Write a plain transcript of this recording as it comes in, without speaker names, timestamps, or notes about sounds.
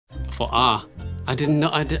for R. I didn't know.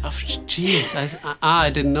 Jeez, I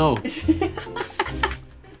didn't know.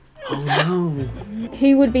 Oh no.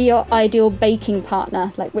 Who would be your ideal baking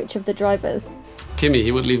partner? Like which of the drivers? Kimmy,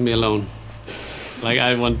 he would leave me alone. Like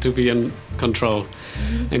I want to be in control.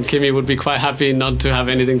 And Kimmy would be quite happy not to have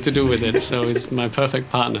anything to do with it. So it's my perfect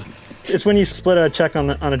partner. It's when you split a check on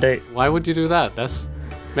a date. Why would you do that? That's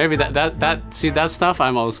maybe see that stuff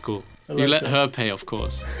I'm old school. You let her pay, of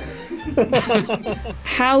course.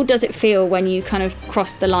 How does it feel when you kind of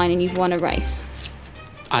cross the line and you've won a race?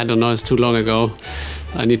 I don't know, it's too long ago.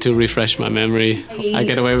 I need to refresh my memory. I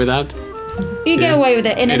get away with that? You get away with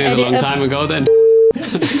it in an edit. It is a long time ago then.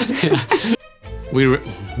 Yeah.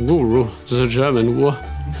 So German.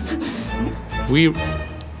 We